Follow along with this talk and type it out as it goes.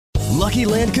Lucky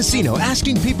Land Casino,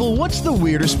 asking people, what's the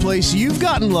weirdest place you've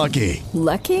gotten lucky?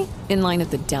 Lucky? In line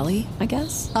at the deli, I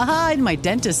guess? Aha, in my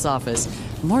dentist's office.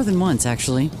 More than once,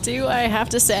 actually. Do I have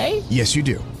to say? Yes, you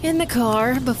do. In the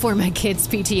car before my kids'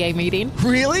 PTA meeting.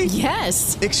 Really?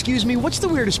 Yes. Excuse me, what's the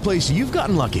weirdest place you've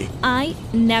gotten lucky? I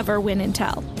never win and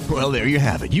tell. Well, there you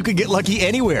have it. You can get lucky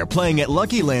anywhere, playing at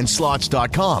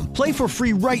LuckyLandSlots.com. Play for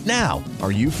free right now.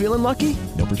 Are you feeling lucky?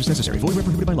 No purchase necessary. Void where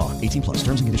prohibited by law. 18 plus.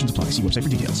 Terms and conditions apply. See website for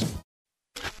details.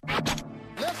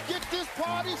 Let's get this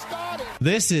party started.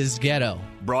 This is Ghetto.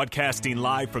 Broadcasting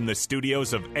live from the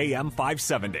studios of AM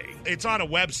 570. It's on a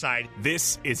website.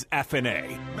 This is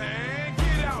FnA. Man,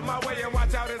 get out my way and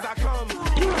watch out as I come.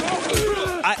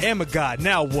 I am a god.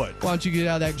 Now what? Why don't you get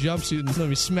out of that jumpsuit and let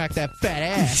me smack that fat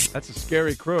ass? That's a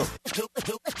scary crew.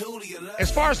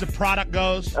 As far as the product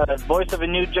goes, voice of a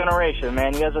new generation,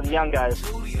 man. You guys are the young guys.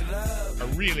 are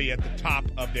really at the top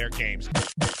of their games.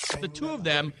 The two of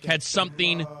them had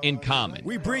something in common.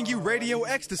 We bring you radio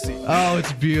ecstasy. Oh,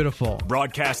 it's beautiful.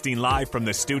 Broadcasting live from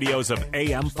the studios of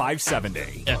AM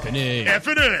 570. FnA.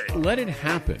 FnA. Let it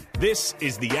happen. This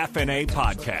is the FnA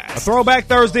Podcast. A Throwback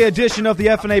Thursday edition of the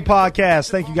FnA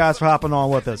Podcast. Thank you guys for hopping on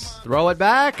with us. Throw it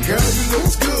back. Girl, you know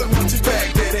it's good once you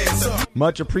back that ass up.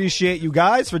 Much appreciate you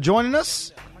guys for joining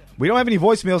us. We don't have any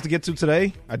voicemails to get to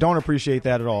today. I don't appreciate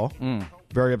that at all.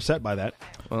 Very upset by that.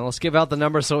 Well, let's give out the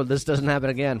number so this doesn't happen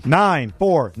again.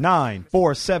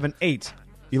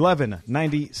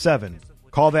 949-478-1197.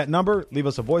 Call that number. Leave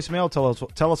us a voicemail. Tell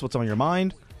us what's on your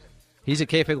mind. He's at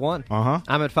KFig1. Uh-huh.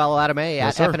 I'm at Follow Adam A.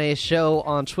 Yes, at sir. FNA Show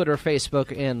on Twitter,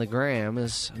 Facebook, and the Gram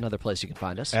is another place you can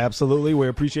find us. Absolutely. We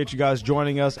appreciate you guys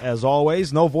joining us as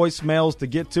always. No voicemails to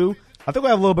get to. I think we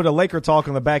have a little bit of Laker talk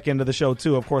on the back end of the show,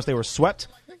 too. Of course, they were swept.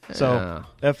 So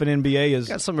FNBA is...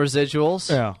 Got some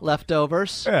residuals,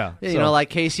 leftovers. Yeah. You know,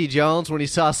 like Casey Jones, when he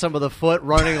saw some of the foot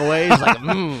running away, he's like,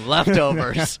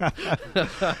 leftovers.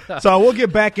 So we'll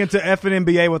get back into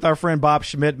FNBA with our friend Bob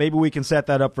Schmidt. Maybe we can set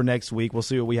that up for next week. We'll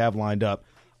see what we have lined up.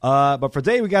 But for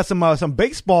today, we got some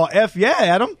baseball. Yeah,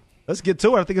 Adam. Let's get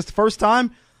to it. I think it's the first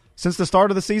time since the start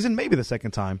of the season, maybe the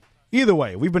second time. Either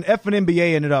way, we've been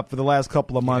FNBAing it up for the last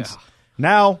couple of months. Yeah.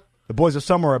 Now, the boys of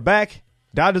summer are back.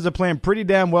 Dodgers are playing pretty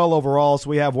damn well overall, so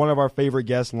we have one of our favorite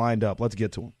guests lined up. Let's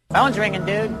get to him. Phone's ringing,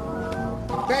 dude.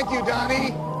 Thank you,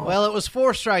 Donnie. Well, it was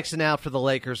 4 strikes and out for the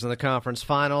Lakers in the conference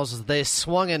finals. They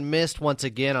swung and missed once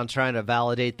again on trying to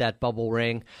validate that bubble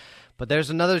ring. But there's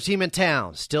another team in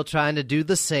town still trying to do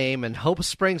the same, and hope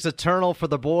springs eternal for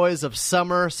the boys of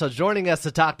summer. So joining us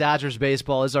to talk Dodgers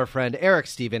baseball is our friend Eric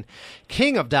Stephen,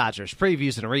 king of Dodgers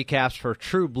previews and recaps for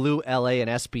True Blue LA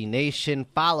and SB Nation.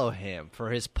 Follow him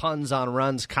for his puns on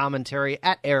runs commentary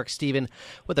at Eric Stephen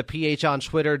with a PH on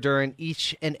Twitter during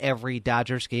each and every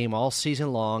Dodgers game all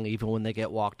season long, even when they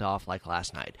get walked off like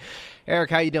last night.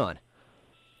 Eric, how you doing?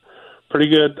 Pretty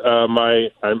good. My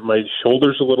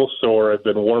shoulder's a little sore. I've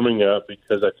been warming up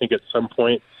because I think at some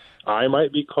point I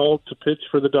might be called to pitch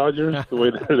for the Dodgers, the way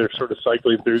they're sort of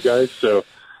cycling through guys. So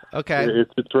okay,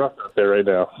 it's rough out there right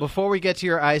now. Before we get to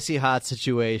your icy hot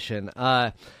situation,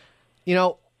 when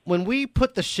we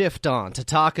put the shift on to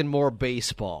talking more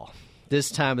baseball this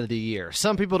time of the year,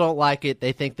 some people don't like it.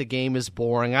 They think the game is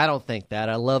boring. I don't think that.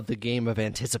 I love the game of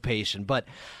anticipation, but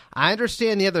I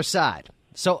understand the other side.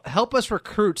 So help us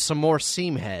recruit some more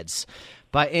seam heads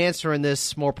by answering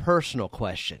this more personal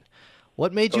question.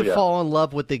 What made you fall in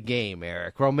love with the game,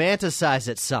 Eric? Romanticize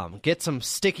it some. Get some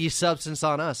sticky substance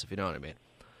on us, if you know what I mean.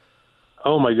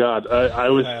 Oh, my God.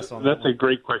 That's a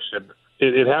great question.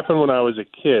 It happened when I was a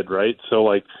kid, right? So,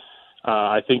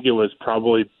 I think it was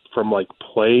probably from,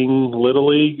 playing Little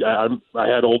League. I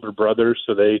had older brothers,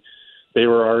 so they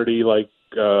were already,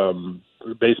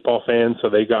 baseball fans,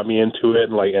 so they got me into it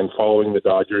and following the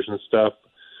Dodgers and stuff.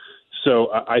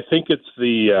 So I think it's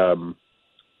the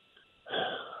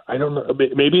I don't know,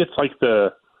 maybe it's like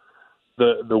the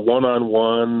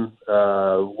one-on-one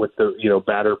with the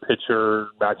batter pitcher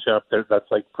matchup. That's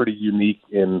pretty unique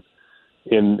in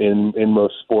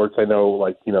most sports. I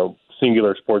know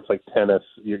singular sports like tennis,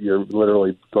 you're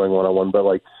literally going one-on-one,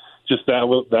 but just that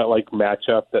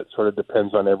matchup that sort of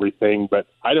depends on everything. But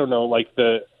I don't know,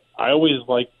 I always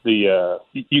like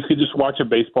you could just watch a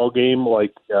baseball game this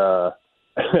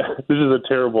is I'm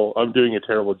doing a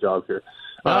terrible job here.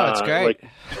 Oh, it's great.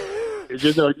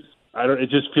 It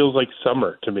just feels like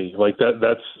summer to me.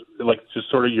 That's just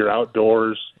sort of you're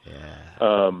outdoors.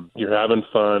 Yeah. You're having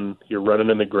fun. You're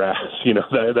running in the grass,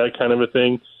 that kind of a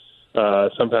thing.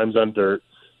 Sometimes on dirt.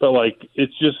 But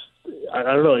it's just, I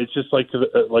don't know. It's just like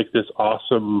this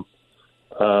awesome,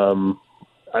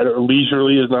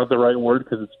 leisurely is not the right word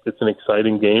because it's an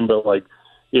exciting game, but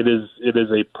it is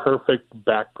a perfect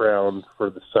background for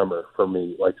the summer for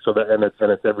me. Like so that, and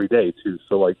it's every day too.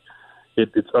 So like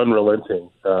it's unrelenting.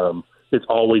 It's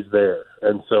always there,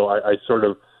 and so I sort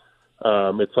of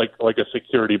it's like a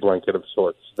security blanket of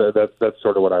sorts. That's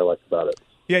sort of what I like about it.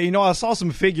 Yeah, I saw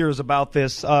some figures about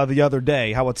this the other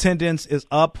day, how attendance is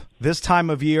up this time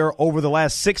of year over the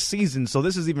last 6 seasons. So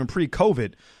this is even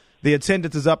pre-COVID. The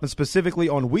attendance is up, and specifically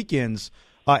on weekends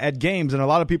at games, and a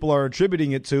lot of people are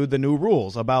attributing it to the new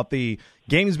rules about the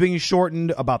games being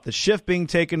shortened, about the shift being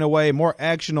taken away, more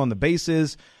action on the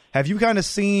bases. Have you kind of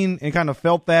seen and kind of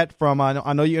felt that from,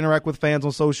 I know you interact with fans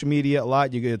on social media a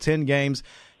lot, you attend games.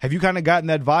 Have you kind of gotten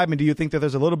that vibe, and do you think that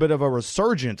there's a little bit of a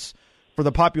resurgence for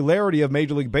the popularity of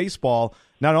Major League Baseball,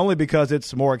 not only because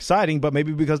it's more exciting, but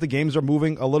maybe because the games are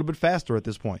moving a little bit faster at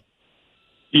this point?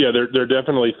 Yeah, they're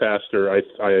definitely faster. I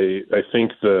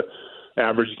think the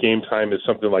average game time is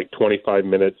something like 25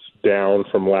 minutes down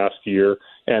from last year,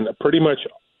 and pretty much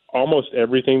almost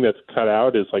everything that's cut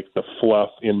out is like the fluff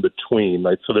in between.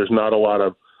 Like, so there's not a lot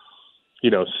of,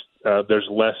 there's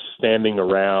less standing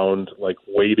around, like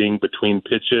waiting between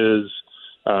pitches.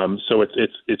 So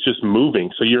it's just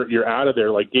moving. So you're out of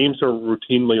there. Like games are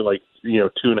routinely like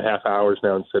 2.5 hours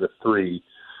now instead of 3,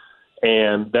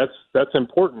 and that's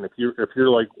important if you're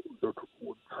like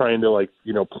trying to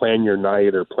plan your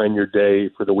night or plan your day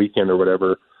for the weekend or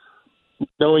whatever,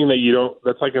 knowing that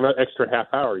that's like an extra half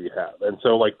hour you have. And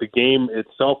so like the game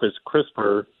itself is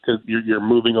crisper because you're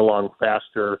moving along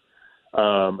faster,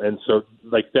 and so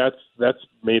like that's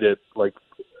made it like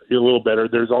a little better.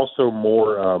 There's also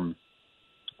more.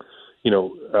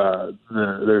 There's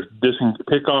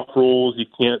pickoff rules. You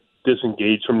can't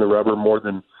disengage from the rubber more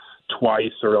than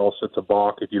twice, or else it's a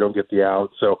balk if you don't get the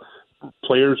out. So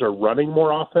players are running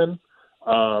more often,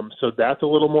 so that's a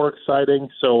little more exciting.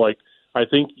 So like I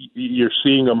think you're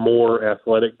seeing a more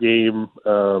athletic game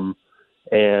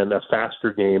and a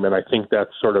faster game, and I think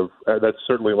that's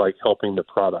certainly like helping the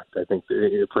product. I think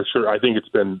for sure. I think it's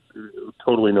been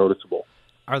totally noticeable.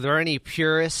 Are there any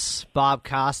purists, Bob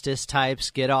Costas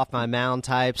types, get off my mound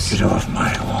types, get off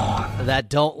my lawn, that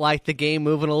don't like the game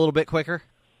moving a little bit quicker?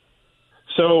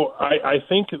 So I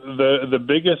think the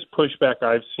biggest pushback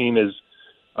I've seen is,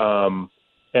 and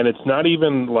it's not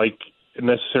even like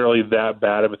necessarily that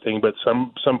bad of a thing, but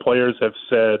some players have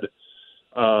said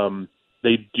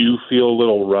they do feel a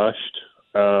little rushed,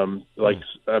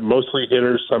 mostly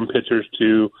hitters, some pitchers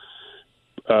too,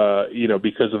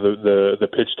 because of the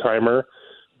pitch timer.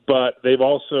 But they've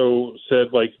also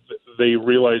said like they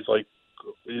realize like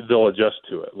they'll adjust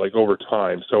to it like over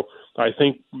time. So I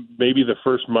think maybe the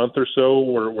first month or so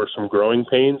were some growing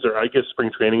pains, or I guess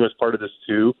spring training was part of this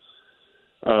too.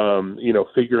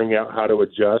 Figuring out how to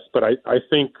adjust. But I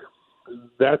think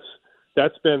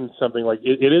that's been something like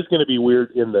it is going to be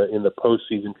weird in the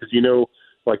postseason because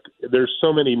like there's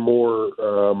so many more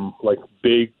like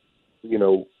big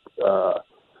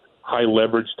high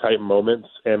leverage type moments,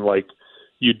 and like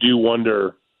you do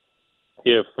wonder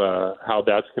if how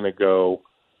that's going to go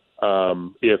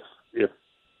if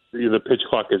the pitch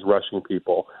clock is rushing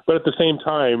people. But at the same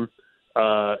time,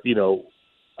 I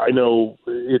know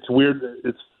it's weird.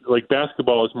 It's like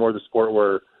basketball is more the sport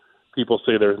where people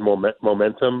say there's more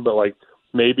momentum, but like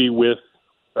maybe with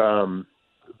the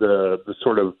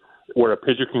sort of where a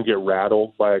pitcher can get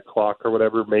rattled by a clock or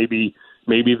whatever, maybe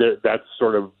that's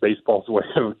sort of baseball's way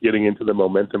of getting into the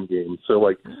momentum game. So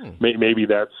like maybe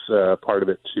that's part of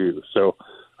it too. So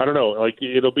I don't know. Like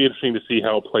it'll be interesting to see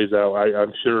how it plays out.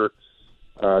 I'm sure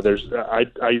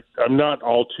I'm not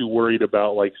all too worried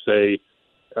about like say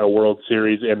a World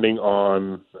Series ending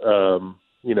on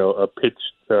a pitch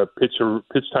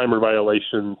timer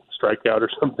violation, strikeout or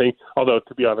something. Although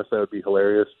to be honest, that would be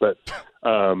hilarious. But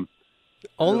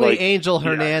only Angel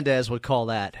Hernandez would call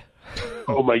that.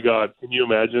 Oh my God! Can you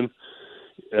imagine?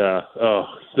 Yeah. Oh.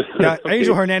 Now,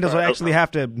 Angel Hernandez will actually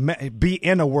have to be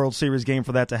in a World Series game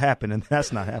for that to happen, and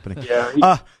that's not happening.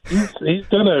 Yeah, he's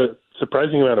done a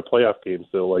surprising amount of playoff games,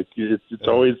 though. Like it's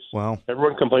always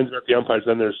everyone complains about the umpires,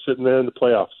 then they're sitting there in the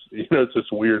playoffs. It's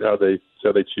just weird how they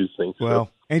choose things. Well,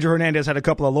 Angel Hernandez had a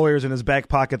couple of lawyers in his back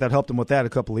pocket that helped him with that a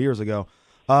couple of years ago.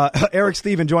 Eric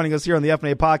Stephen joining us here on the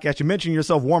FnA Podcast. You mentioned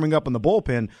yourself warming up in the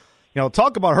bullpen.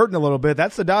 Talk about hurting a little bit.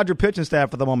 That's the Dodger pitching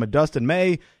staff for the moment. Dustin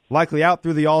May, likely out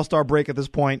through the All-Star break at this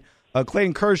point.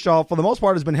 Clayton Kershaw, for the most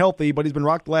part, has been healthy, but he's been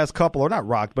rocked the last couple, or not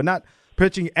rocked, but not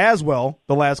pitching as well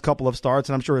the last couple of starts.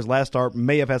 And I'm sure his last start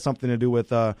may have had something to do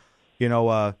with,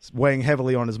 weighing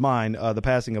heavily on his mind, the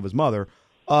passing of his mother.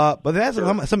 But it has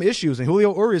some issues, and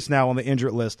Julio Urias now on the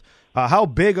injured list. How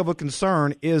big of a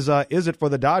concern is it for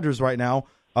the Dodgers right now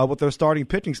with their starting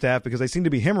pitching staff, because they seem to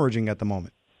be hemorrhaging at the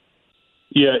moment?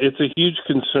 Yeah, it's a huge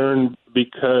concern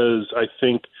because I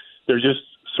think they're just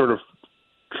sort of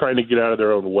trying to get out of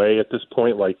their own way at this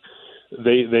point. Like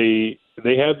they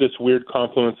had this weird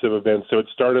confluence of events. So it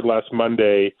started last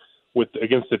Monday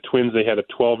against the Twins. They had a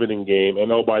 12-inning game,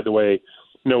 and oh, by the way,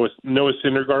 Noah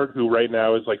Syndergaard, who right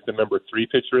now is like the number 3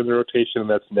 pitcher in the rotation, and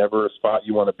that's never a spot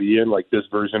you want to be in. Like this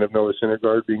version of Noah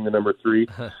Syndergaard being the number 3.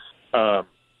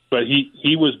 But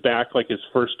he was back, like his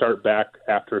first start back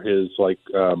after his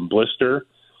blister.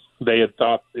 They had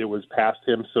thought it was past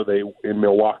him, so in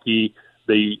Milwaukee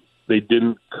they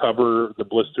didn't cover the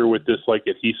blister with this like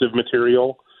adhesive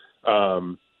material.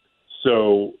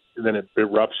 So then it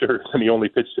ruptured, and he only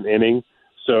pitched an inning.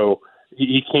 So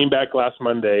he came back last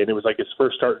Monday, and it was like his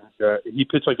first start. He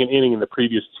pitched like an inning in the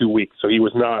previous 2 weeks, so he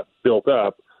was not built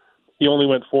up. He only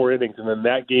went 4 innings, and then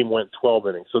that game went 12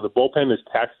 innings. So the bullpen is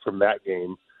taxed from that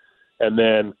game. And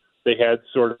then they had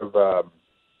sort of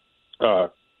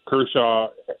Kershaw.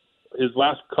 His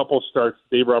last couple starts,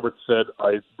 Dave Roberts said,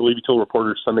 I believe he told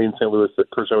reporters Sunday in St. Louis that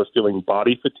Kershaw was feeling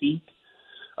body fatigue.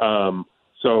 And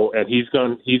he's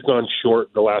gone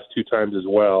short the last 2 times as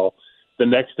well. The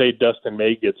next day, Dustin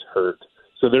May gets hurt.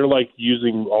 So they're like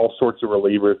using all sorts of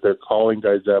relievers. They're calling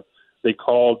guys up. They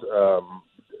called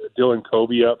Dylan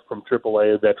Covey up from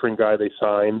AAA, a veteran guy they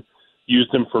signed.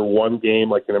 Used him for 1 game,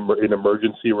 like an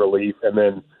emergency relief, and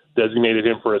then designated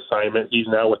him for assignment. He's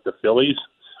now with the Phillies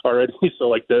already, so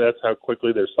like that's how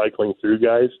quickly they're cycling through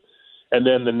guys. And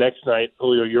then the next night,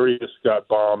 Julio Urias got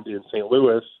bombed in St.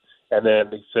 Louis, and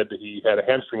then he said that he had a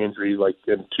hamstring injury,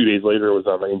 and 2 days later it was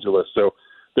on the injury list. So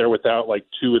they're without like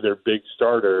 2 of their big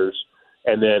starters,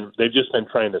 and then they've just been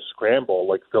trying to scramble,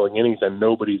 like filling innings, and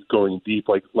nobody's going deep.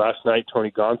 Like last night,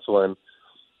 Tony Gonsolin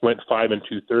went 5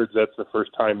 2/3. That's the first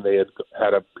time they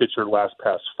had a pitcher last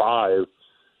past 5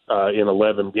 in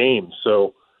 11 games.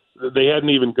 So they hadn't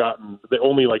even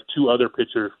only like 2 other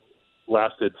pitchers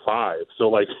lasted 5. So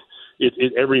like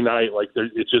it every night, like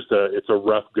it's a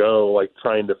rough go. Like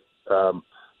trying to,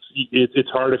 it's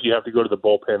hard if you have to go to the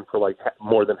bullpen for like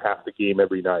more than half the game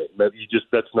every night.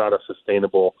 That's not a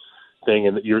sustainable thing,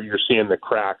 and you're seeing the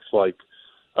cracks. Like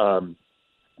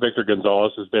Victor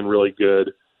Gonzalez has been really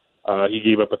good. He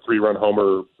gave up a 3-run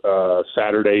homer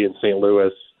Saturday in St.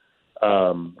 Louis.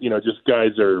 Just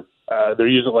guys they're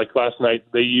using, like last night,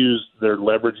 they used their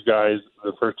leverage guys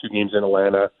the first 2 games in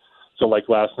Atlanta. So like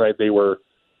last night they were,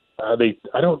 I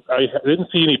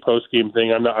didn't see any post game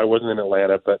thing. I wasn't in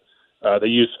Atlanta, but they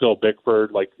used Phil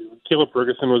Bickford. Like Caleb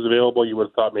Ferguson was available. You would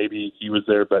have thought maybe he was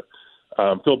there, but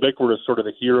Phil Bickford was sort of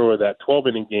the hero of that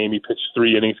 12-inning game. He pitched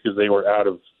 3 innings because they were out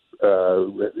of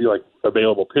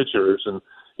available pitchers, and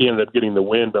he ended up getting the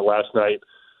win. But last night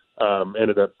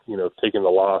ended up taking the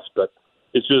loss. But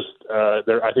it's just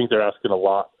I think they're asking a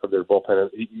lot of their bullpen.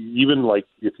 Even like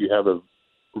if you have a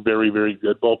very, very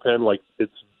good bullpen, like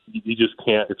you just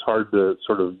can't. It's hard to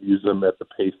sort of use them at the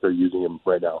pace they're using them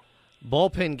right now.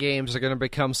 Bullpen games are going to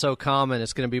become so common.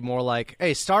 It's going to be more like,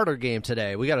 hey, starter game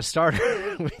today. We got a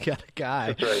starter. We got a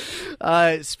guy. That's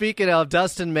right. Speaking of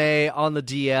Dustin May on the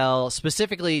DL,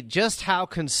 specifically, just how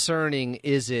concerning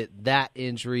is it, that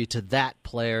injury to that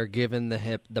player, given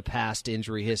the past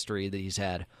injury history that he's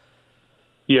had?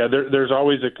 Yeah, there's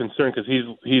always a concern because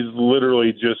he's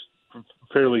literally just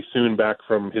fairly soon back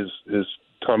from his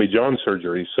Tommy John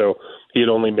surgery. So he had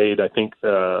only made, I think,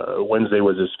 Wednesday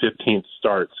was his 15th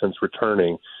start since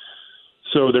returning.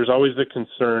 So there's always the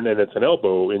concern, and it's an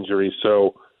elbow injury.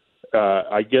 So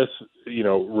I guess,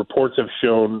 reports have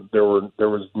shown there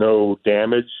was no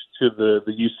damage to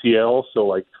the UCL. So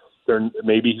like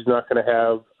maybe he's not going to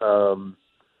have,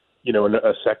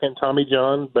 a second Tommy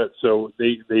John. But so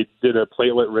they did a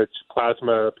platelet-rich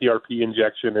plasma PRP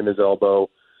injection in his elbow.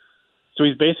 So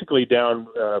he's basically down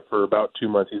for about 2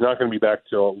 months. He's not going to be back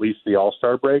till at least the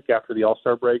All-Star break, after the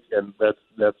All-Star break, and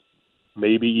that's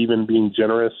maybe even being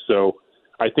generous. So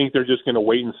I think they're just going to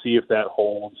wait and see if that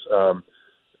holds.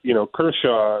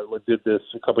 Kershaw did this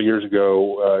a couple years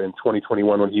ago in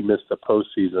 2021 when he missed the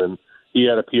postseason. He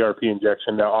had a PRP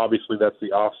injection. Now, obviously, that's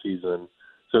the off season,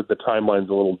 so the timeline's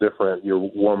a little different. You're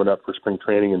warming up for spring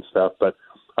training and stuff, but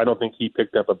I don't think he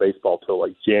picked up a baseball till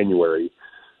like January.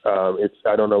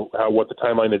 I don't know what the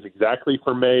timeline is exactly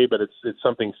for May, but it's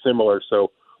something similar.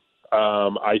 So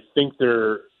I think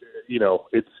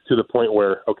it's to the point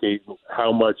where, okay,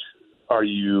 how much are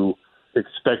you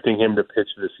expecting him to pitch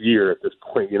this year at this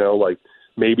point? Like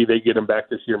maybe they get him back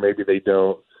this year, maybe they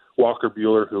don't. Walker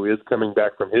Buehler, who is coming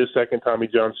back from his second Tommy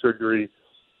John surgery,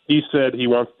 he said he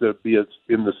wants to be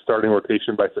in the starting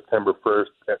rotation by September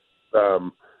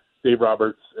 1st. Dave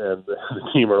Roberts and the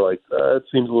team are like, it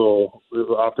seems a little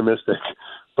optimistic.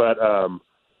 But,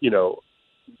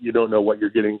 you don't know what you're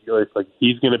getting. It's like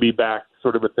he's going to be back,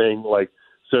 sort of a thing. Like,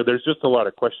 so there's just a lot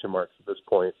of question marks at this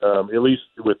point. At least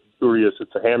with Urias,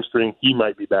 it's a hamstring. He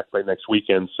might be back by next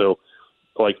weekend. So,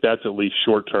 like, that's at least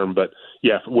short term. But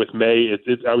yeah, with May,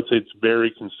 I would say it's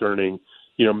very concerning.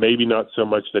 Maybe not so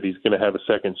much that he's going to have a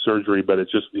second surgery, but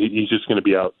he's just going to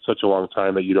be out such a long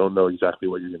time that you don't know exactly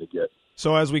what you're going to get.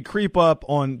 So as we creep up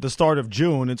on the start of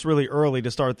June, it's really early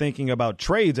to start thinking about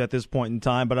trades at this point in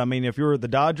time. But, I mean, if you're the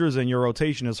Dodgers and your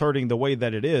rotation is hurting the way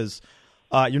that it is,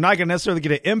 you're not going to necessarily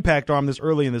get an impact arm this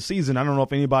early in the season. I don't know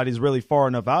if anybody's really far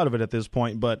enough out of it at this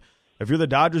point. But if you're the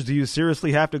Dodgers, do you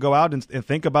seriously have to go out and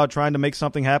think about trying to make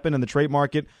something happen in the trade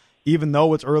market, even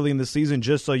though it's early in the season,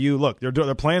 just so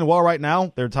they're playing well right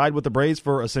now. They're tied with the Braves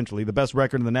for essentially the best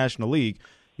record in the National League.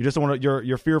 You just want to,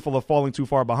 you're fearful of falling too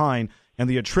far behind and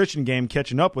the attrition game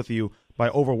catching up with you by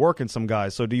overworking some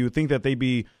guys. So do you think that they'd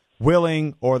be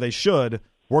willing, or they should,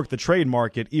 work the trade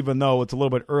market even though it's a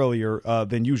little bit earlier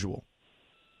than usual?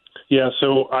 Yeah,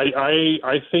 so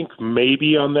I think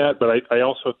maybe on that, but I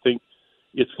also think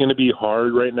it's going to be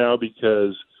hard right now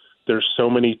because there's so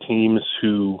many teams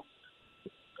who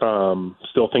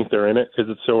still think they're in it because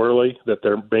it's so early that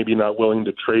they're maybe not willing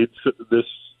to trade this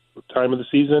time of the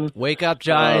season. Wake up,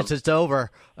 Giants! It's over.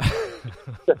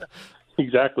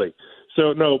 Exactly.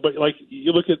 So no, but like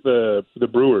you look at the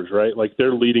Brewers, right? Like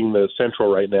they're leading the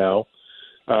Central right now,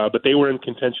 but they were in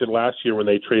contention last year when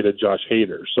they traded Josh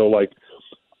Hader. So like,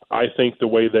 I think the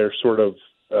way they're sort of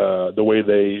the way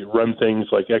they run things,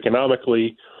 like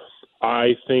economically,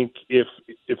 I think if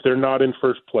they're not in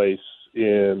first place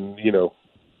in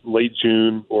late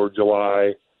June or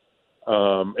July,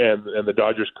 and the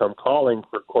Dodgers come calling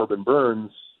for Corbin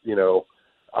Burns,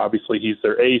 obviously he's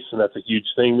their ace, and that's a huge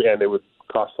thing, and it would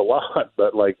cost a lot.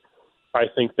 But like, I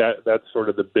think that's sort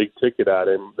of the big ticket at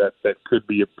him that could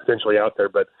be potentially out there.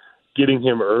 But getting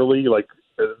him early, like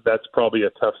that's probably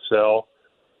a tough sell.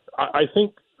 I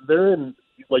think they're in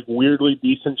like weirdly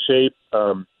decent shape.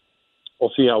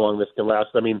 We'll see how long this can last.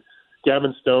 I mean,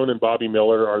 Gavin Stone and Bobby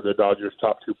Miller are the Dodgers'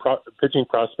 top two pitching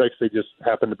prospects. They just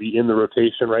happen to be in the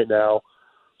rotation right now.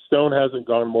 Stone hasn't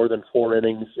gone more than 4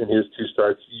 innings in his 2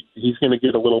 starts. He's going to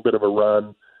get a little bit of a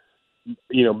run.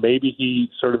 Maybe he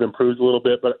sort of improves a little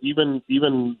bit, but even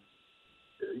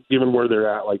given where they're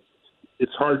at, like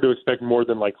it's hard to expect more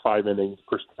than like 5 innings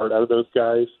per start out of those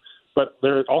guys. But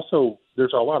there's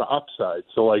a lot of upside.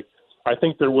 So like I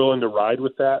think they're willing to ride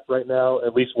with that right now.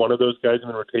 At least one of those guys in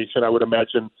the rotation. I would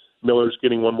imagine Miller's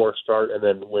getting one more start, and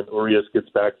then when Urias gets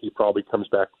back, he probably comes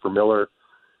back for Miller.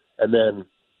 And then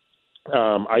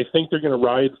I think they're going to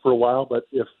ride for a while, but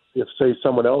if say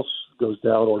someone else goes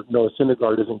down or Noah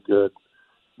Syndergaard isn't good,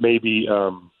 maybe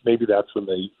that's when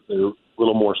they're a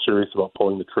little more serious about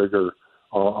pulling the trigger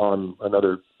on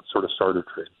another sort of starter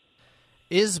trade.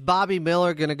 Is Bobby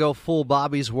Miller going to go full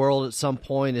Bobby's World at some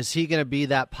point? Is he going to be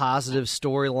that positive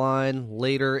storyline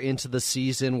later into the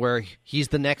season where he's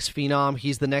the next phenom,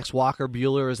 he's the next Walker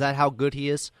Buehler? Is that how good he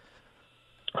is?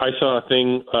 I saw a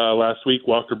thing last week.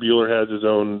 Walker Buehler has his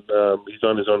own he's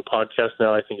on his own podcast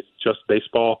now. I think it's Just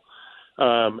Baseball.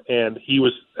 And he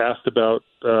was asked about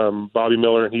Bobby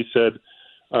Miller, and he said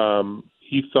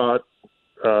he thought,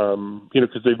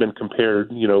 because they've been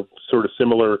compared, sort of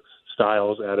similar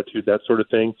styles, attitude, that sort of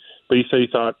thing. But he said he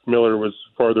thought Miller was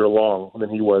farther along than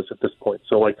he was at this point.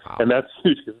 So, like, and that's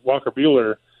huge because Walker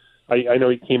Buehler, I know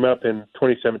he came up in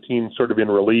 2017 sort of in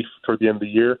relief toward the end of the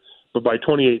year, but by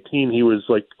 2018 he was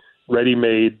like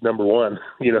ready-made number one,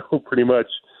 pretty much.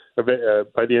 By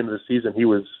the end of the season, he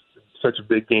was such a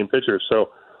big game pitcher. So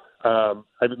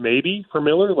maybe for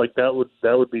Miller, like that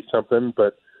would be something.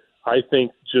 But I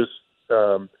think just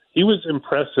he was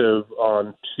impressive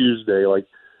on Tuesday. Like,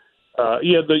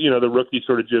 the rookie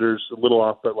sort of jitters a little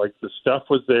off, but like the stuff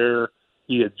was there.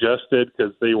 He adjusted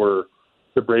because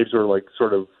the Braves were like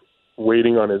sort of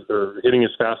waiting on hitting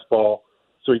his fastball.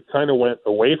 So he kind of went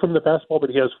away from the fastball,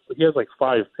 but he has like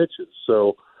 5 pitches.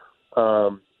 So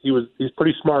he's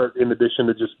pretty smart in addition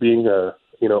to just being a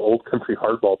old country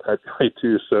hardball type guy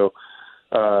too. So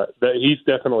that he's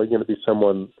definitely going to be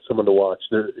someone to watch.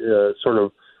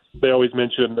 They always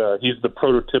mention he's the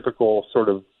prototypical sort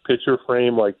of pitcher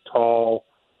frame, like tall,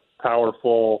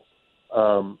 powerful.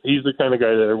 He's the kind of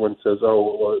guy that everyone says,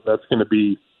 oh, well, that's going to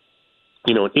be,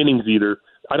 an innings eater.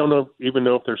 I don't even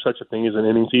know if there's such a thing as an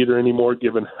innings eater anymore,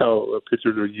 given how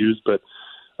pitchers are used. But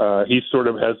he sort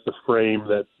of has the frame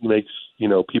that makes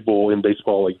people in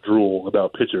baseball like drool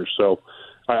about pitchers. So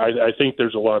I think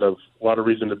there's a lot of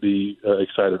reason to be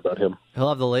excited about him. He'll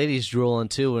have the ladies drooling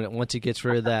too once he gets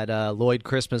rid of that Lloyd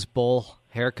Christmas Bowl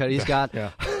haircut he's got.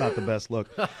 Yeah, not the best look.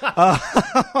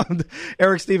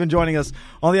 Eric Stephen joining us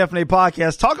on the FnA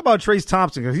Podcast. Talk about Trace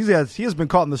Thompson, because he has been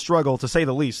caught in the struggle, to say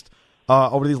the least,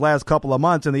 over these last couple of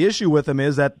months. And the issue with him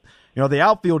is that, the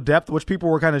outfield depth, which people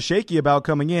were kind of shaky about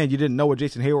coming in, you didn't know what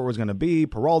Jason Hayward was going to be.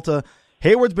 Peralta.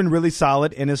 Hayward's been really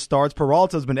solid in his starts.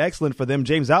 Peralta's been excellent for them.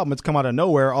 James Outman's come out of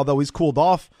nowhere, although he's cooled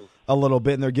off a little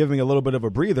bit, and they're giving a little bit of a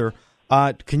breather.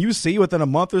 Can you see within a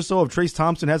month or so, if Trace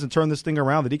Thompson hasn't turned this thing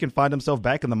around, that he can find himself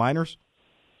back in the minors?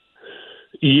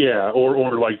 Yeah, or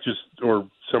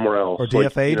somewhere else. Or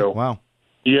DFA'd? Wow.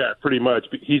 Yeah, pretty much.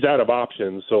 He's out of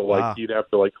options, so you'd have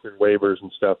to clear waivers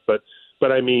and stuff. But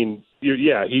I mean,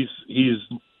 he's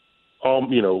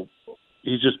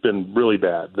just been really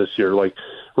bad this year. Like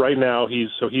right now, he's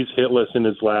hitless in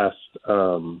his last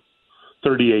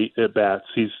 38 at bats.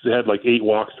 He's had 8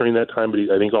 walks during that time, but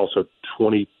I think also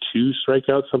 22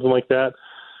 strikeouts, something like that.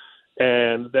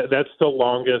 And that's the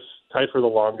longest, tied for the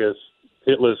longest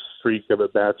hitless streak of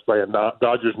at bats by a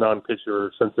Dodgers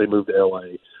non-pitcher since they moved to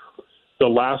LA. The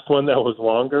last one that was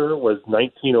longer was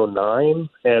 1909,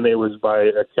 and it was by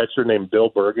a catcher named Bill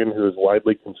Bergen, who is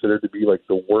widely considered to be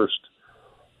the worst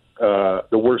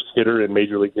hitter in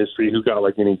Major League history, who got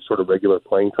any sort of regular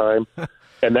playing time.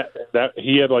 And that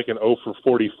he had an 0 for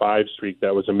 45 streak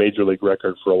that was a Major League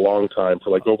record for a long time, for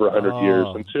over 100 years,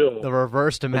 until the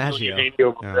reverse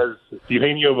DiMaggio.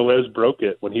 Eugenio Velez broke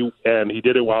it when he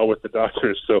did it while with the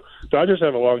Dodgers. So Dodgers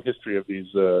have a long history of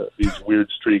these weird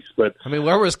streaks. But I mean,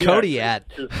 where was Cody at?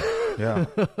 Yeah.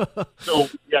 So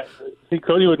I think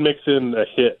Cody would mix in a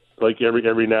hit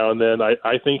every now and then.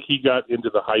 I think he got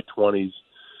into the high 20s.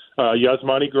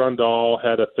 Yasmani Grandal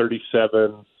had a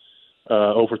 37.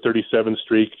 Over 37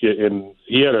 streak, and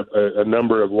he had a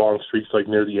number of long streaks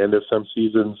near the end of some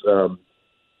seasons.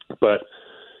 But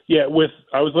I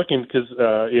was looking because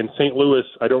in St. Louis,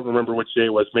 I don't remember which day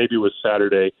it was. Maybe it was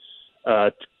Saturday.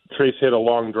 Trace hit a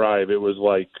long drive. It was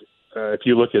if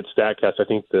you look at StatCast, I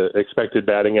think the expected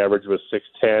batting average was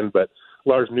 610, but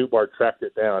Lars Nootbaar tracked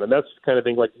it down, and that's the kind of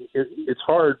thing. It's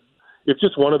hard if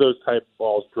just one of those type of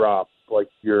balls drop.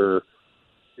 You're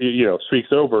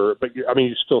streak's over, but you're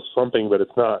still something, but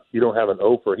it's not, you don't have an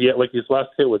over. He had, his last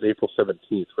hit was April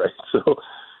 17th, right? So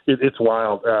it's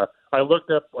wild. I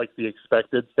looked up the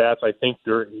expected stats. I think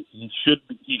he should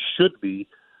be,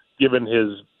 given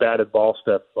his batted ball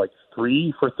stuff,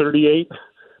 3 for 38,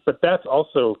 but that's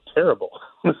also terrible.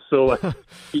 So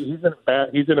he's in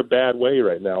a bad way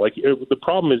right now. The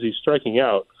problem is he's striking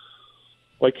out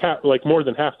more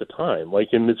than half the time.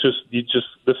 And it's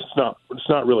not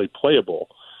really playable.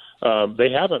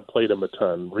 They haven't played him a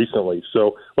ton recently.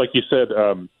 So, like you said,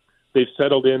 they've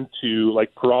settled into,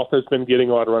 Peralta's been getting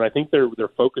a lot of run. I think they're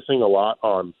focusing a lot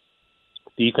on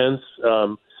defense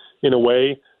in a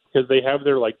way, because they have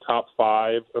their, top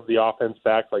 5 of the offense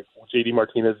back. J.D.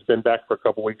 Martinez has been back for a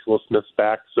couple weeks. Will Smith's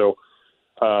back. So,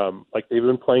 they've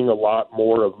been playing a lot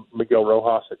more of Miguel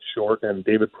Rojas at short and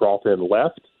David Peralta in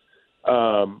left.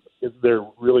 They're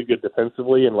really good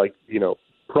defensively, and,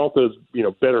 Peralta's,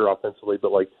 better offensively,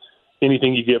 but,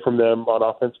 anything you get from them on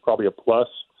offense, probably a plus.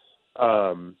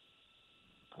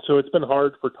 So it's been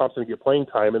hard for Thompson to get playing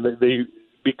time, and they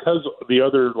because the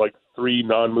other 3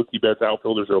 non-Mookie Betts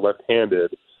outfielders are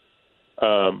left-handed.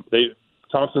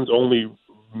 Thompson's only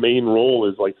main role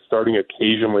is starting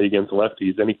occasionally against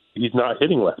lefties, and he's not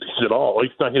hitting lefties at all.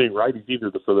 He's not hitting righties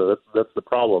either, so that's the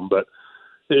problem. But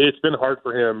it's been hard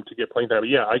for him to get playing time. But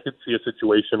yeah, I could see a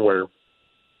situation where.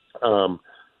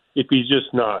 If he's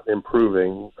just not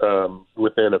improving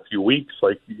within a few weeks,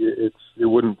 it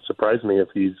wouldn't surprise me if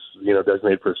he's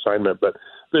designated for assignment. But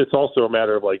it's also a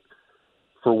matter of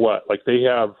for what? They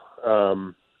have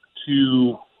 2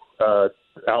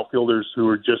 outfielders who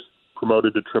are just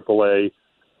promoted to AAA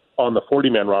on the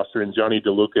 40-man roster, in Johnny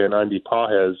DeLuca and Andy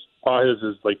Pages. Pages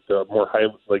is the more high,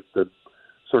 the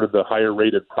sort of the higher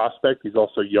rated prospect. He's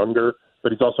also younger,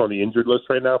 but he's also on the injured list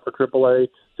right now for AAA.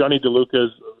 Johnny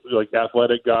DeLuca's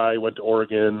athletic guy, went to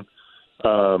Oregon,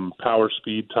 power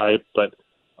speed type, but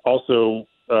also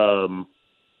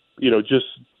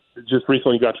just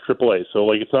recently got to AAA.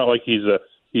 So it's not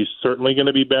he's certainly going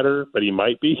to be better, but he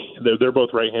might be. They're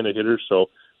both right-handed hitters, so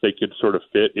they could sort of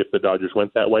fit if the Dodgers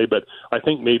went that way. But I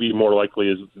think maybe more likely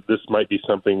is this might be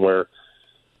something where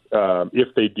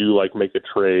if they do make a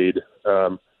trade,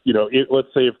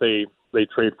 let's say if they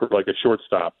trade for a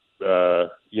shortstop,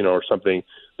 or something,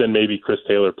 then maybe Chris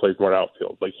Taylor plays more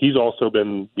outfield. He's also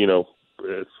been,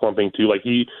 slumping too.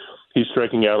 He's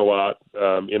striking out a lot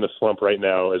in a slump right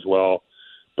now as well.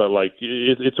 But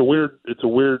it's a weird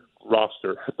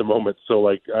roster at the moment. So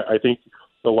I think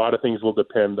a lot of things will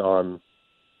depend on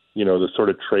the sort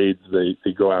of trades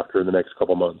they go after in the next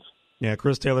couple months. Yeah,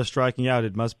 Chris Taylor striking out.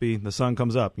 It must be the sun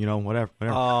comes up, whatever.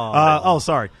 Oh,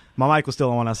 Sorry. My mic was still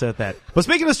on when I said that. But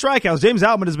speaking of strikeouts, James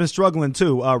Outman has been struggling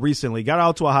too recently. Got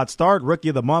out to a hot start, rookie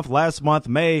of the month last month.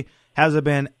 May hasn't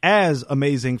been as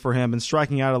amazing for him and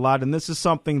striking out a lot, and this is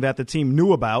something that the team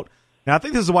knew about. Now, I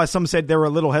think this is why some said they were a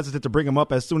little hesitant to bring him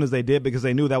up as soon as they did, because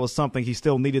they knew that was something he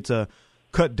still needed to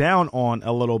cut down on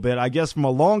a little bit. I guess from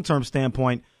a long-term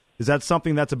standpoint, is that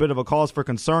something that's a bit of a cause for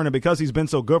concern? And because he's been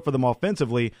so good for them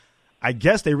offensively, I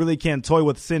guess they really can't toy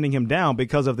with sending him down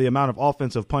because of the amount of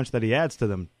offensive punch that he adds to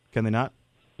them. Can they not?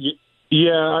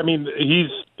 Yeah, I mean,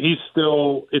 he's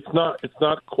still. It's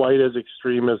not quite as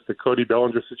extreme as the Cody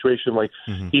Bellinger situation. Like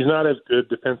he's not as good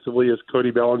defensively as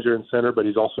Cody Bellinger in center, but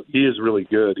he is really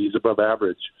good. He's above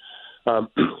average.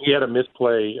 He had a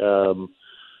misplay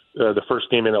the first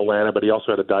game in Atlanta, but he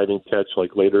also had a diving catch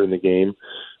like later in the game.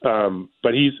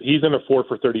 But he's in a 4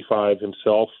 for 35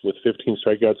 himself with 15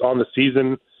 strikeouts on the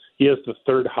season. He has the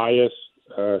third highest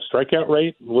strikeout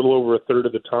rate, a little over a third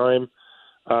of the time.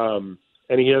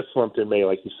 And he has slumped in May,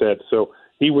 like you said. So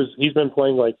he's been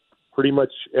playing like pretty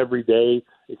much every day,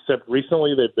 except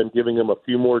recently they've been giving him a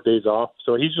few more days off.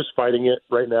 So he's just fighting it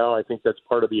right now. I think that's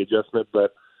part of the adjustment,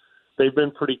 but they've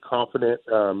been pretty confident,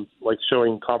 like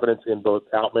showing confidence in both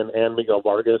Outman and Miguel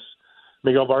Vargas.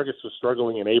 Miguel Vargas was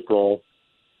struggling in April.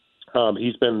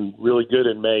 He's been really good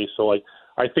in May. So like,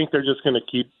 I think they're just going to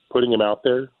keep putting him out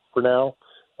there for now,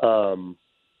 and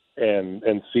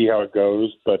see how it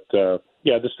goes. But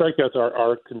yeah, the strikeouts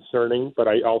are concerning, but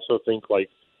I also think like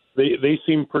they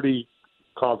seem pretty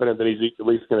confident that he's at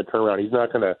least going to turn around.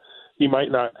 He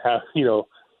might not have,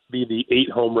 be the 8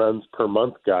 home runs per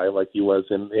month guy like he was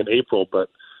in April, but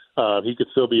he could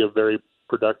still be a very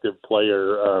productive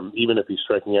player, even if he's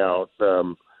striking out,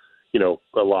 a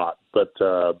lot. But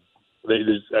I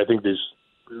think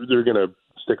they're going to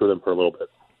stick with him for a little bit.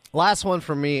 Last one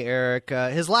for me, Eric.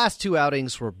 His last 2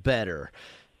 outings were better.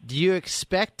 Do you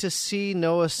expect to see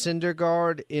Noah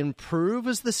Syndergaard improve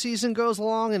as the season goes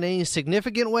along in any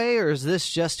significant way, or is this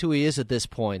just who he is at this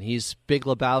point? He's Big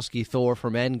Lebowski Thor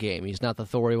from Endgame. He's not the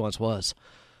Thor he once was.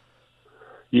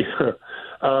 Yeah.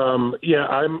 I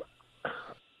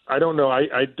don't know.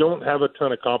 I don't have a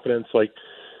ton of confidence. Like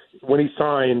when he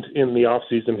signed in the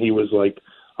offseason, he was like,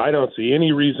 I don't see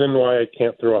any reason why I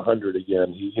can't throw 100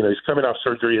 again. He's coming off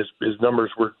surgery. His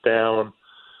numbers were down.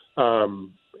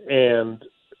 And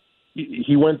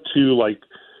he went to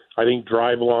I think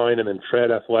Driveline and then Tread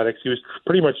Athletics. He was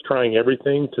pretty much trying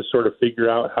everything to sort of figure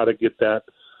out how to get that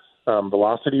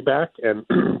velocity back. And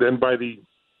then by the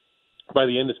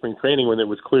end of spring training, when it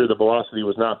was clear the velocity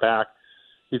was not back,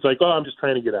 he's like, I'm just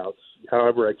trying to get out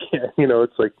however I can.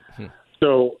 It's like,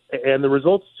 so, and the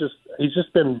results he's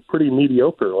just been pretty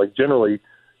mediocre, generally.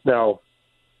 Now,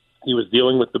 he was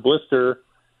dealing with the blister,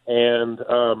 and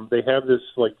they have this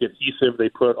adhesive they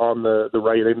put on the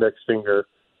right index finger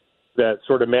that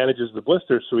sort of manages the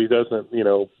blister so he doesn't,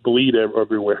 bleed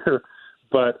everywhere.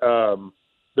 But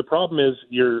the problem is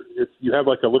you have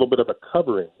a little bit of a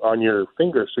covering on your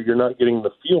finger, so you're not getting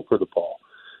the feel for the ball.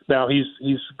 Now he's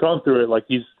gone through it.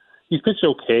 He's pitched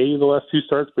okay the last 2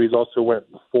 starts, but he's also went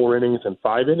 4 innings and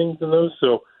 5 innings in those.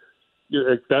 So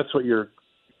that's what you're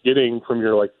getting from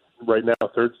your right now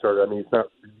 3rd starter. I mean, it's not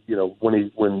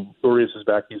when Urias is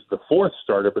back, he's the 4th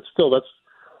starter, but still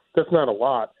that's not a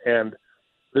lot. And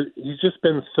he's just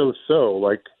been so.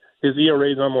 His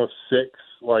ERA is almost 6.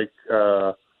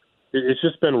 It's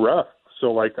just been rough.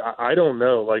 So I don't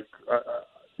know.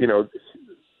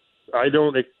 I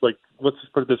don't let's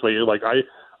just put it this way.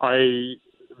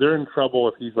 They're in trouble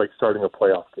if he's starting a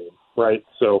playoff game, right?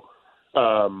 So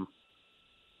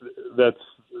that's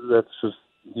just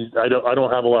I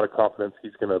don't have a lot of confidence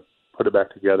he's going to put it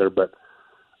back together, but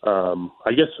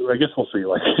I guess we'll see.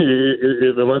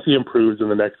 Unless he improves in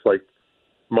the next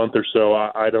month or so,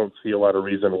 I don't see a lot of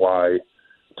reason why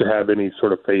to have any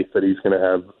sort of faith that he's going to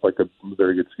have a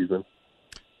very good season.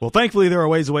 Well, thankfully, they're a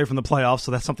ways away from the playoffs,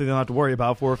 so that's something they don't have to worry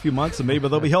about for a few months, and maybe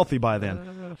they'll be healthy by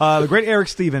then. The great Eric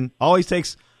Stephen always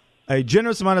takes a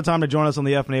generous amount of time to join us on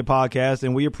the FnA Podcast,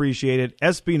 and we appreciate it.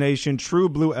 SB Nation, True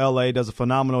Blue LA does a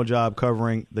phenomenal job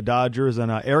covering the Dodgers.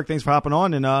 And Eric, thanks for hopping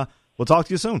on, and we'll talk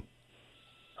to you soon.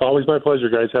 Always my pleasure,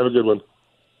 guys. Have a good one.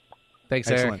 Thanks,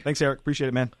 Excellent. Eric. Thanks, Eric. Appreciate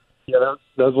it, man. Yeah,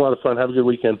 that was a lot of fun. Have a good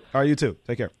weekend. All right, you too.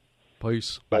 Take care.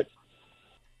 Peace. Bye.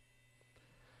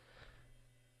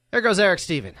 There goes Eric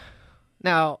Stephen.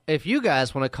 Now, if you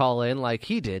guys want to call in like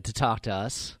he did to talk to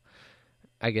us,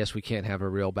 I guess we can't have a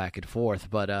real back and forth,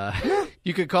 but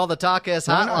You could call the Talk S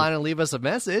hotline and leave us a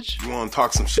message. You want to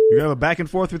talk some shit? You have a back and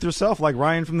forth with yourself like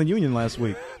Ryan from the Union last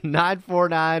week.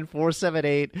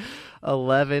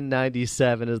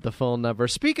 949-478-1197 is the phone number.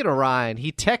 Speaking of Ryan,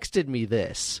 he texted me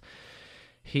this.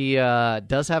 He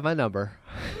does have my number.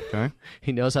 Okay.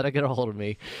 He knows how to get a hold of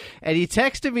me. And he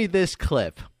texted me this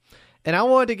clip. And I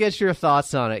wanted to get your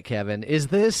thoughts on it, Kevin. Is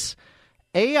this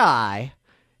AI?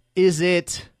 Is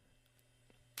it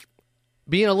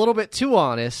being a little bit too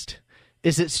honest?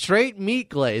 Is it straight meat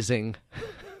glazing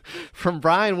from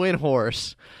Brian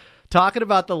Windhorst talking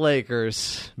about the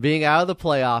Lakers being out of the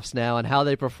playoffs now and how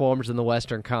they performed in the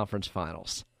Western Conference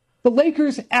Finals? The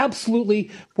Lakers absolutely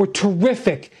were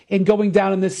terrific in going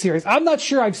down in this series. I'm not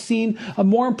sure I've seen a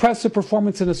more impressive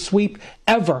performance in a sweep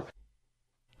ever.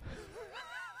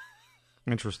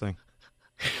 Interesting.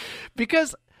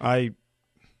 Because I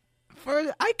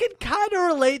can kind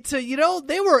of relate to,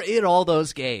 they were in all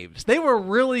those games. They were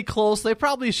really close. They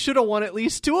probably should have won at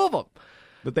least 2 of them.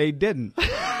 But they didn't.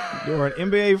 They were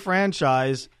an NBA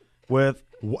franchise with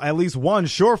at least one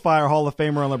surefire Hall of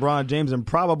Famer in LeBron James and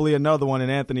probably another one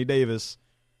in Anthony Davis.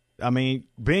 I mean,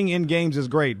 being in games is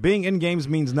great. Being in games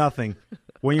means nothing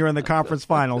when you're in the conference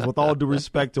finals, with all due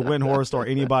respect to Windhorst or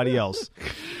anybody else.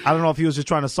 I don't know if he was just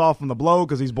trying to soften the blow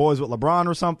because he's boys with LeBron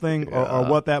or something, or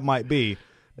what that might be.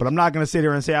 But I'm not going to sit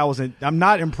here and say I'm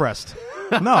not impressed.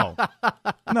 No.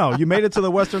 No, you made it to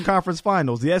the Western Conference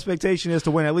Finals. The expectation is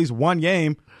to win at least one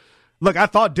game. Look, I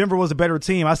thought Denver was a better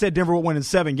team. I said Denver would win in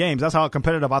 7 games. That's how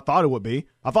competitive I thought it would be.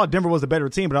 I thought Denver was a better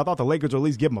team, but I thought the Lakers would at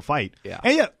least give them a fight. Yeah.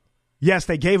 And yeah, yes,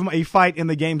 they gave them a fight in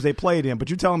the games they played in,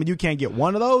 but you telling me you can't get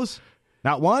one of those?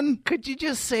 Not one? Could you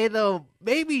just say, though,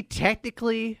 maybe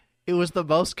technically it was the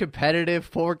most competitive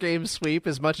 4-game sweep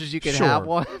as much as you could have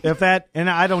one? If that, and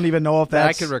I don't even know if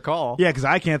that's... that I can recall. Yeah, because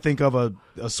I can't think of a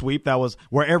sweep that was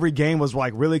where every game was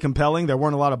like really compelling. There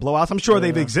weren't a lot of blowouts. I'm sure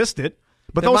they've existed,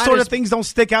 but those sort of things don't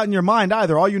stick out in your mind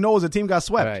either. All you know is the team got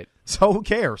swept. Right. So who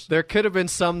cares? There could have been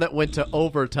some that went to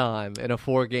overtime in a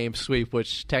 4-game sweep,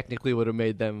 which technically would have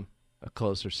made them a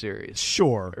closer series.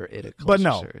 Sure. Or in a closer but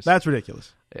no, series. That's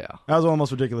ridiculous. Yeah. That was one of the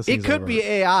most ridiculous things It could I've be ever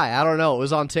heard. AI. I don't know. It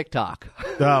was on TikTok.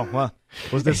 Oh, well.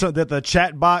 Was this that the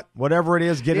chat bot, whatever it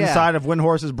is, get inside of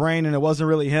Windhorst's brain, and it wasn't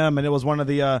really him, and it was one of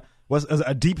the was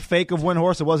a deep fake of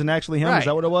Windhorst. It wasn't actually him. Right. Is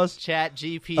that what it was? Chat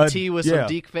GPT with some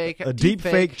deep fake. A deep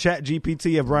fake chat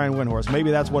GPT of Brian Windhorst. Maybe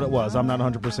that's what it was. I'm not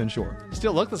 100% sure.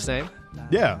 Still look the same.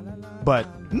 Yeah, but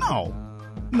no.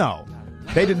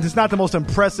 They didn't. It's not the most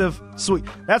impressive sweep.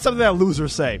 That's something that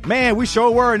losers say. Man, we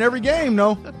sure were in every game.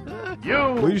 No,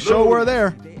 we sure were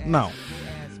there. No.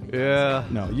 Yeah.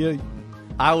 No.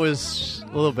 I was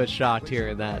a little bit shocked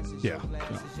hearing that. Yeah. No.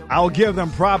 I'll give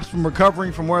them props from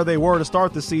recovering from where they were to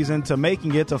start the season to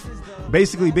making it to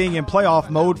basically being in playoff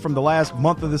mode from the last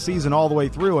month of the season all the way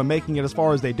through and making it as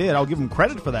far as they did. I'll give them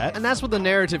credit for that. And that's what the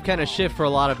narrative kind of shift for a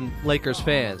lot of Lakers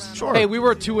fans. Sure. Hey, we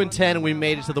were 2-10 and we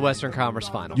made it to the Western Conference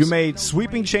Finals. You made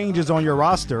sweeping changes on your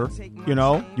roster.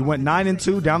 You went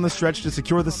 9-2 down the stretch to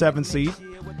secure the 7th seed.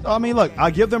 I mean, look,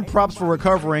 I give them props for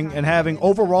recovering and having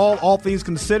overall, all things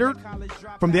considered,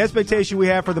 from the expectation we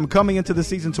had for them coming into the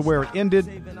season to where it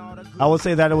ended, I would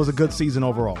say that it was a good season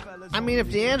overall. I mean,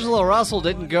 if D'Angelo Russell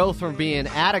didn't go from being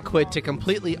adequate to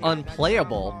completely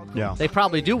unplayable, they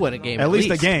probably do win a game. At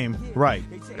least a game, right.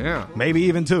 Yeah. Maybe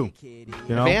even 2. If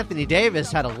Anthony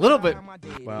Davis had a little bit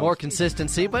more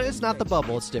consistency, but it's not the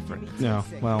bubble. It's different. Yeah,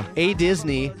 well. A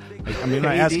Disney. I mean,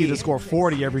 I ask you to score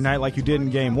 40 every night like you did in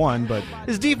Game 1, but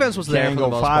his defense was there for the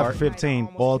most part. Go 5 for 15.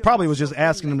 Well, it probably was just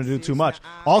asking him to do too much.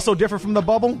 Also different from the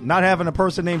bubble, not having a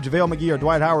person named JaVale McGee or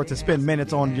Dwight Howard to spend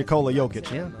minutes on Nikola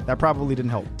Jokic. Yeah. That probably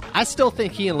didn't help. I still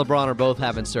think he and LeBron are both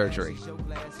having surgery.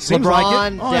 Seems LeBron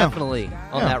like it. definitely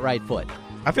on that right foot.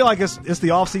 I feel like it's the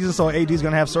offseason, so AD's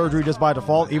going to have surgery just by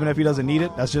default, even if he doesn't need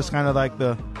it. That's just kind of like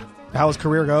how his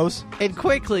career goes. And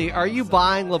quickly, are you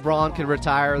buying LeBron can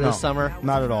retire this summer?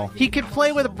 Not at all. He could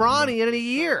play with Bronny in a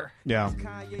year. Yeah.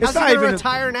 How's he going to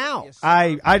retire now?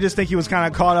 I just think he was kind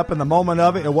of caught up in the moment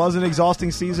of it. It was an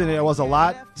exhausting season. It was a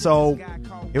lot. So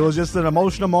it was just an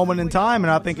emotional moment in time.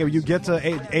 And I think if you get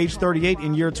to age 38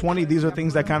 in year 20, these are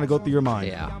things that kind of go through your mind.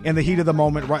 Yeah. In the heat of the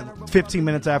moment, right, 15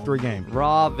 minutes after a game.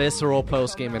 Raw, visceral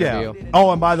post-game interview. Yeah.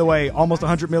 Oh, and by the way, almost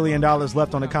 $100 million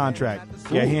left on the contract.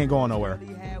 Yeah, he ain't going nowhere.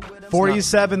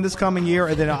 47 this coming year,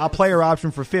 and then a player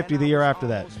option for 50 the year after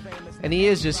that. And he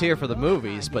is just here for the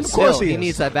movies, but still, he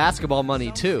needs that basketball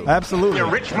money too. Absolutely.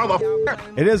 You rich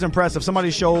motherfucker. It is impressive.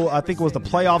 Somebody showed, I think it was the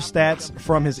playoff stats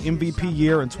from his MVP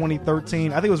year in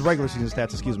 2013. I think it was regular season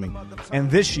stats, excuse me.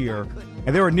 And this year,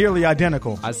 and they were nearly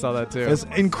identical. I saw that too. It's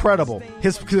incredible.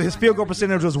 His field goal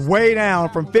percentage was way down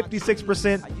from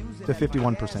 56% to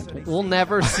 51%. We'll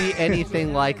never see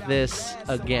anything like this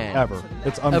again. Ever.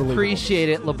 It's unbelievable. Appreciate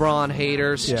it, LeBron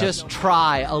haters. Yeah. Just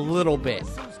try a little bit.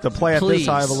 To play at this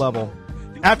high of a level.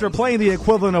 After playing the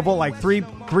equivalent of, three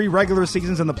regular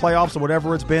seasons in the playoffs or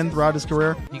whatever it's been throughout his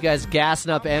career. You guys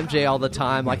gassing up MJ all the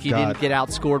time like he God. didn't get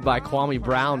outscored by Kwame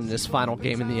Brown in this final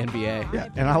game in the NBA. Yeah,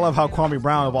 and I love how Kwame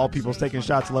Brown, of all people, is taking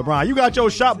shots at LeBron. You got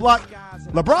your shot blocked.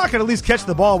 LeBron can at least catch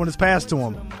the ball when it's passed to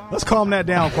him. Let's calm that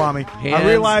down, Kwame.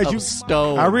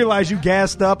 I realize you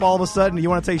gassed up all of a sudden.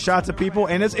 You want to take shots at people,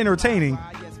 and it's entertaining.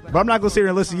 But I'm not going to sit here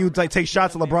and listen to you take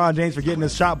shots at LeBron James for getting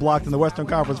his shot blocked in the Western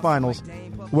Conference Finals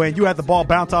when you had the ball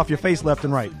bounce off your face left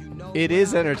and right. It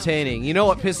is entertaining. You know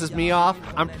what pisses me off?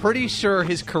 I'm pretty sure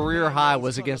his career high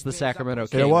was against the Sacramento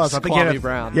Kings. It was. I think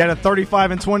Brown. He had a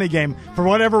 35-20 game. For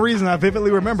whatever reason, I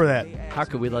vividly remember that. How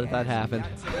could we let that happen?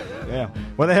 Yeah.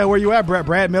 Where the hell were you at,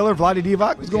 Brad Miller, Vlade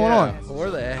Divac? What's going on? Where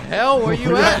the hell were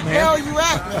you at, man?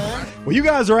 Where you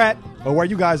guys are at, or where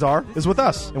you guys are, is with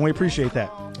us, and we appreciate that.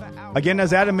 Again,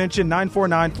 as Adam mentioned,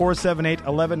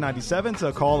 949-478-1197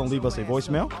 to call and leave us a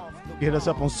voicemail. You hit us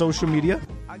up on social media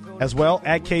as well,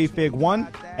 at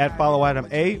KFig1, at Follow Adam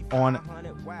A on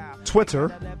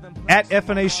Twitter, at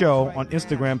FnA Show on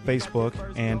Instagram, Facebook,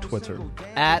 and Twitter.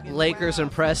 At Lakers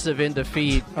Impressive in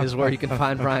Defeat is where you can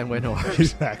find Brian Windhorst.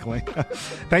 Exactly.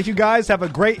 Thank you, guys. Have a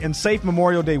great and safe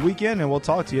Memorial Day weekend, and we'll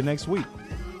talk to you next week.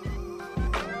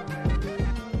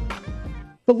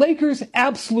 The Lakers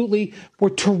absolutely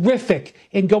were terrific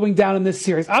in going down in this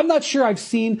series. I'm not sure I've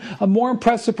seen a more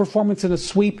impressive performance in a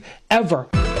sweep ever.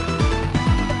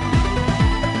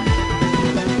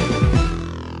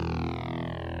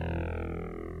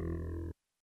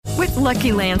 With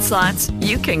Lucky Land Slots,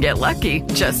 you can get lucky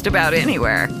just about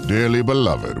anywhere. Dearly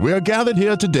beloved, we are gathered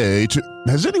here today to...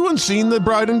 Has anyone seen the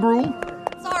bride and groom?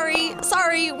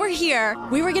 Sorry, we're here.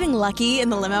 We were getting lucky in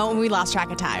the limo and we lost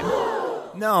track of time.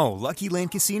 No, Lucky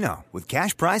Land Casino, with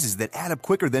cash prizes that add up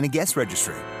quicker than a guest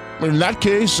registry. In that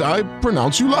case, I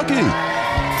pronounce you lucky.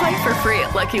 Play for free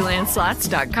at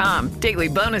LuckyLandSlots.com. Daily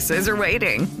bonuses are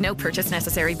waiting. No purchase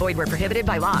necessary. Void where prohibited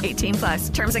by law.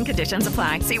 18+. Terms and conditions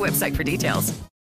apply. See website for details.